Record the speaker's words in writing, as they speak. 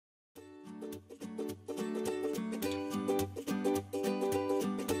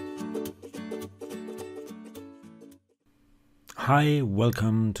Hi,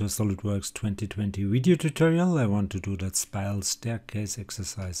 welcome to SolidWorks 2020 video tutorial. I want to do that spiral staircase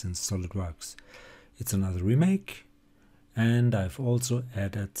exercise in SolidWorks. It's another remake, and I've also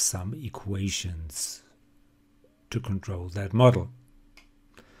added some equations to control that model.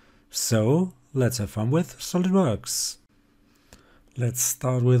 So let's have fun with SolidWorks. Let's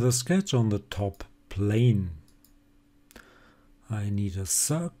start with a sketch on the top plane. I need a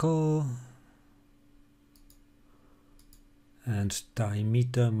circle, and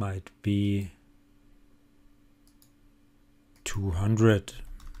diameter might be 200.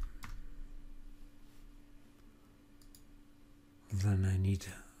 Then I need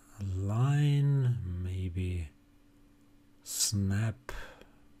a line, maybe snap.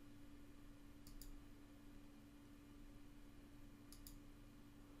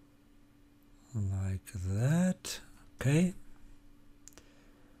 Like that. Okay.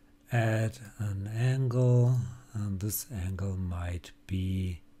 Add an angle, and this angle might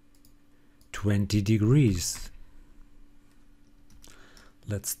be 20 degrees.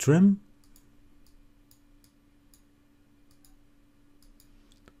 Let's trim.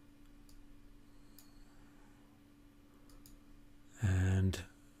 And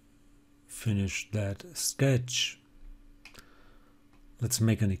finish that sketch. Let's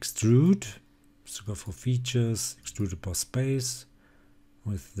make an extrude. So go for features, extrude upon space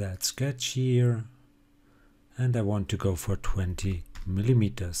with that sketch here. And I want to go for 20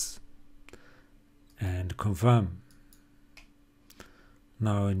 millimeters and confirm.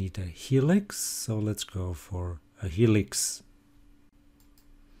 Now I need a helix, so let's go for a helix.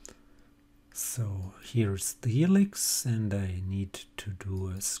 So here's the helix, and I need to do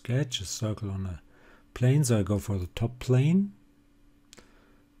a sketch, a circle on a plane, so I go for the top plane.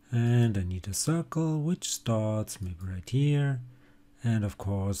 And I need a circle which starts maybe right here, and of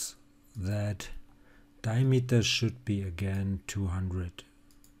course that diameter should be again 200.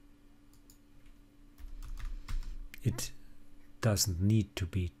 It doesn't need to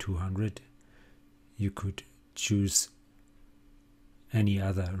be 200. You could choose any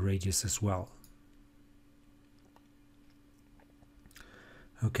other radius as well.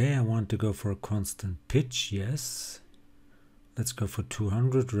 Okay, I want to go for a constant pitch, yes. Let's go for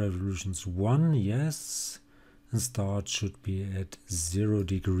 200 revolutions 1, yes. And start should be at 0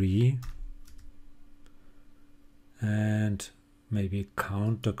 degree. And maybe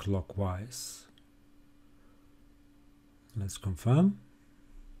counterclockwise. Let's confirm.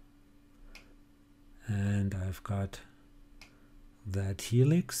 And I've got that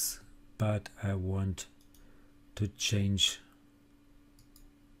helix, but I want to change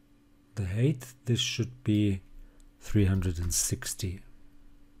the height. This should be 360,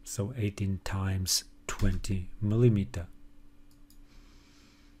 so 18 times 20 millimeter,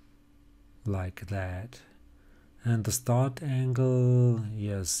 like that. And the start angle,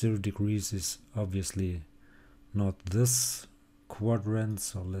 yes, 0 degrees is obviously not this quadrant,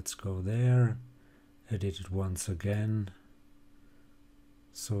 so let's go there, edit it once again.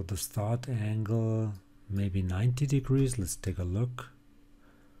 So the start angle, maybe 90 degrees, let's take a look.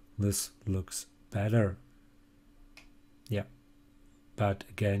 This looks better. Yeah, but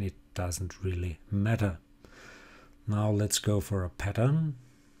again, it doesn't really matter. Now let's go for a pattern.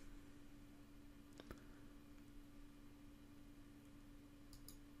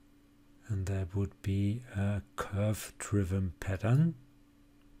 And that would be a curve-driven pattern.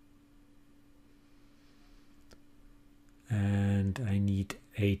 And I need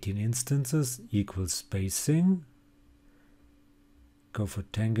 18 instances, equal spacing. Go for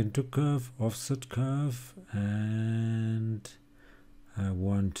tangent to curve, offset curve, and I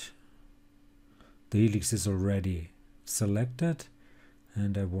want the helix is already selected,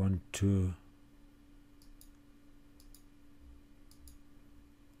 and I want to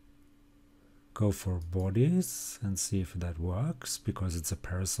go for bodies and see if that works, because it's a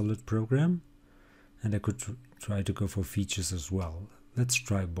parasolid program, and I could try to go for features as well. Let's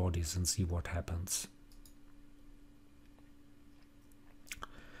try bodies and see what happens.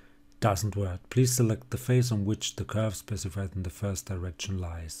 Doesn't work. Please select the face on which the curve specified in the first direction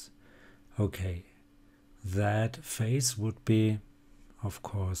lies. Okay, that face would be, of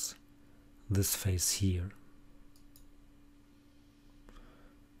course, this face here.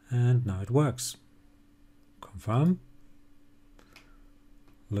 And now it works. Confirm.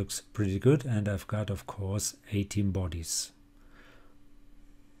 Looks pretty good, and I've got, of course, 18 bodies.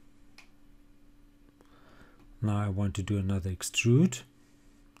 Now I want to do another extrude.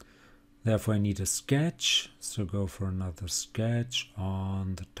 Therefore I need a sketch, so go for another sketch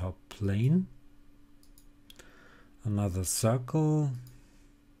on the top plane. Another circle.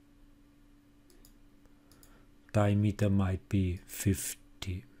 diameter might be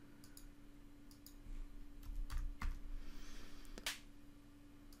 50.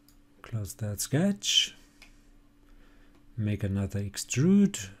 Close that sketch. Make another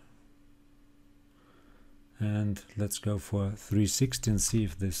extrude. And let's go for 360 and see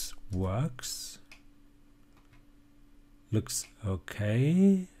if this works. Looks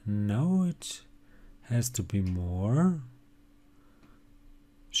okay. No, it has to be more.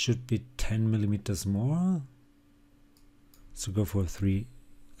 Should be 10 millimeters more. So go for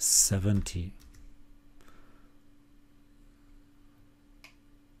 370.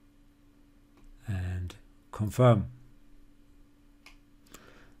 And confirm.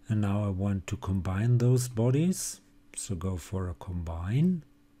 And now I want to combine those bodies. So go for a combine.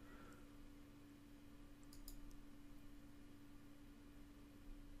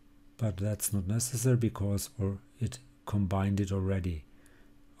 But that's not necessary because it combined it already.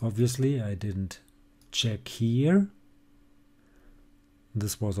 Obviously I didn't check here.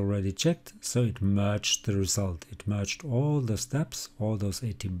 This was already checked, so it merged the result. It merged all the steps, all those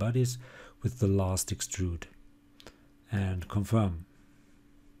 18 bodies with the last extrude. And confirm.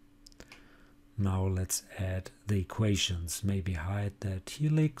 Now let's add the equations. Maybe hide that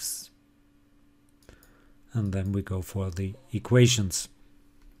helix. And then we go for the equations.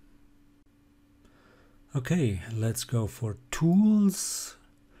 Okay, let's go for tools,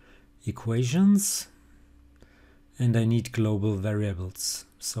 equations, and I need global variables.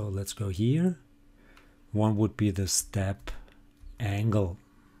 So let's go here. One would be the step angle.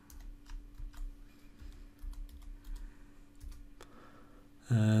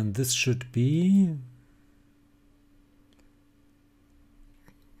 And this should be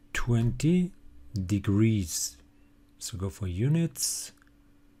 20 degrees. So go for units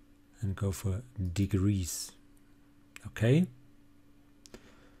and go for degrees. Okay.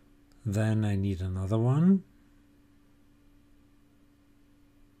 Then I need another one.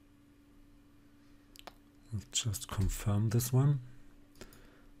 Let's just confirm this one.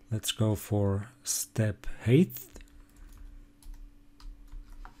 Let's go for step height.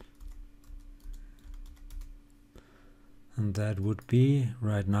 And that would be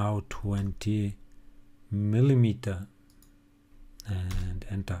right now 20 millimeter. And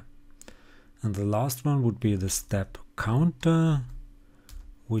enter. And the last one would be the step counter,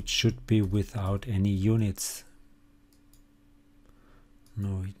 which should be without any units.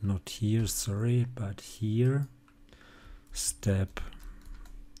 No, not here, sorry, but here. Step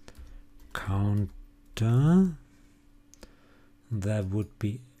counter. That would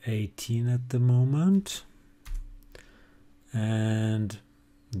be 18 at the moment. And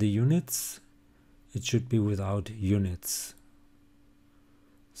the units, it should be without units.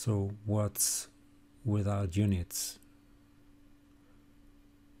 So what's without units?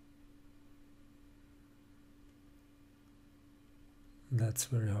 That's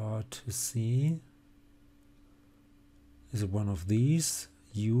very hard to see. Is it one of these?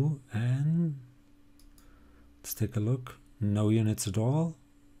 UN? Let's take a look. No units at all.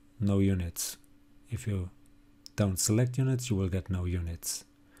 No units. If you don't select units, you will get no units.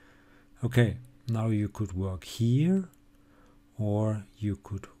 Okay, now you could work here, or you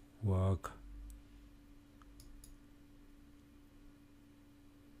could work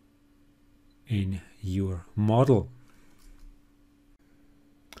in your model.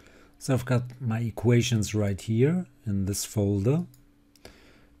 So I've got my equations right here in this folder.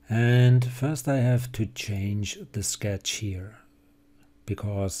 And first I have to change the sketch here,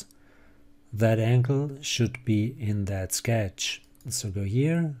 because that angle should be in that sketch. So go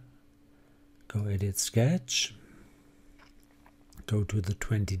here, go edit sketch, go to the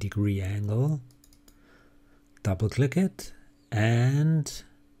 20-degree angle, double click it, and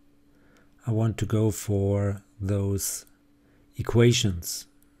I want to go for those equations.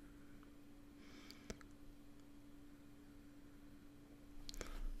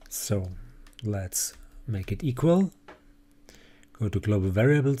 So let's make it equal. Go to global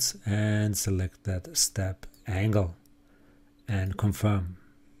variables and select that step angle and confirm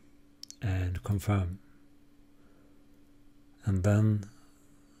and confirm. And then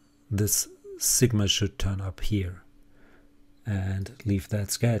this sigma should turn up here, and leave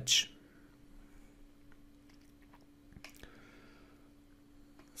that sketch.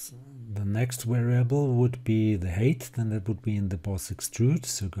 So the next variable would be the height, then that would be in the boss extrude.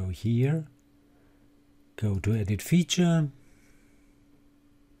 So go here, go to edit feature,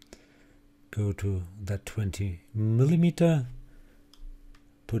 go to that 20 millimeter,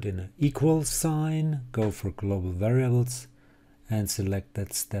 put in an equal sign, go for global variables and select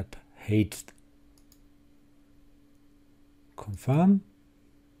that step height. Confirm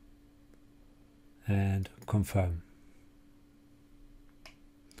and confirm.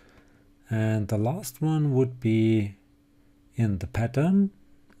 And the last one would be in the pattern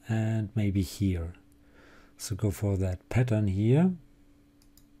and maybe here. So go for that pattern here.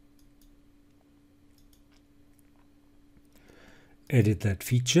 Edit that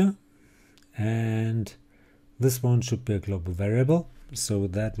feature, and this one should be a global variable. So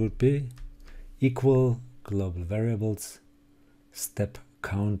that would be equal global variables step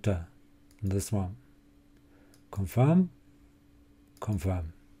counter. This one. Confirm,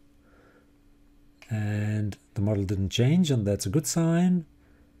 confirm. And the model didn't change, and that's a good sign,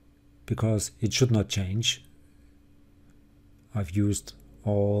 because it should not change. I've used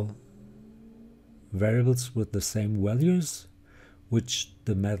all variables with the same values which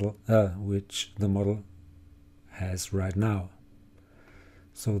the model has right now.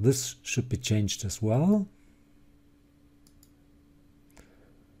 So this should be changed as well.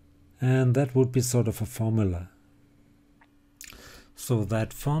 And that would be sort of a formula. So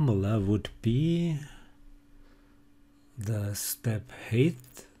that formula would be the step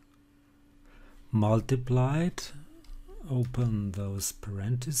height multiplied, open those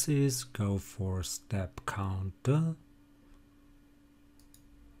parentheses, go for step counter,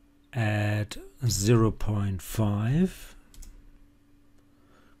 add 0.5,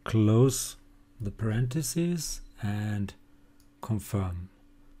 close the parentheses and confirm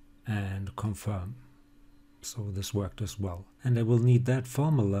and confirm. So this worked as well. And I will need that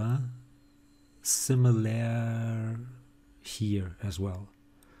formula similar here as well.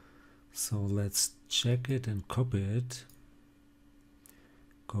 So let's check it and copy it.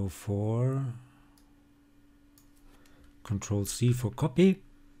 Go for Control C for copy.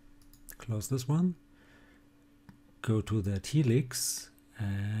 Close this one. Go to that helix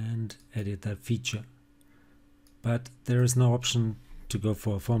and edit that feature. But there is no option to go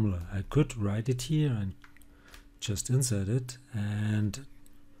for a formula. I could write it here and just insert it and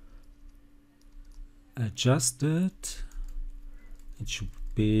adjust it. It should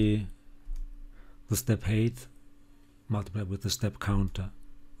be the step height multiplied with the step counter.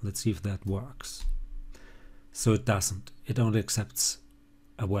 Let's see if that works. So it doesn't. It only accepts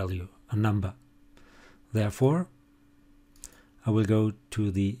a value, a number. Therefore, I will go to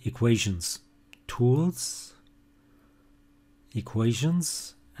the equations, tools,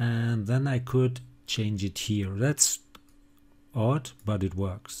 equations, and then I could change it here. That's odd, but it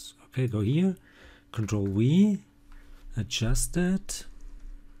works. Okay, go here, Control V, adjust it,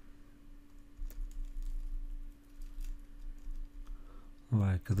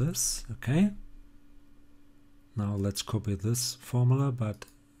 like this. Okay, now let's copy this formula, but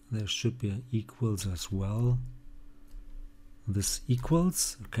there should be an equals as well. This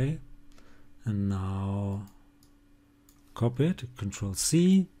equals, okay, and now copy it, Control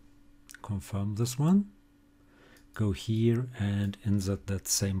C, confirm this one, go here and insert that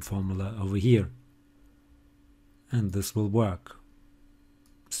same formula over here, and this will work.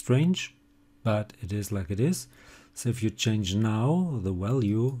 Strange, but it is like it is. So if you change now the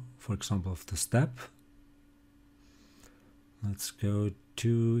value, for example, of the step, let's go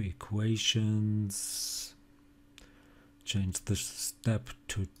to equations, change the step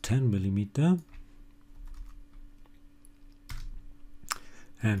to 10 millimeter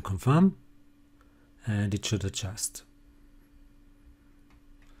and confirm, and it should adjust.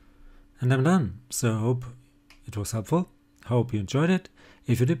 And I'm done. So I hope it was helpful. Hope you enjoyed it.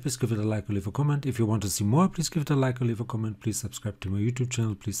 If you did, please give it a like or leave a comment. If you want to see more, please give it a like or leave a comment. Please subscribe to my YouTube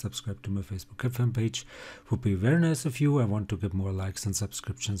channel. Please subscribe to my Facebook fan page. Would be very nice of you. I want to get more likes and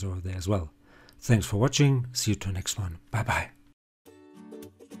subscriptions over there as well. Thanks for watching. See you to the next one. Bye bye.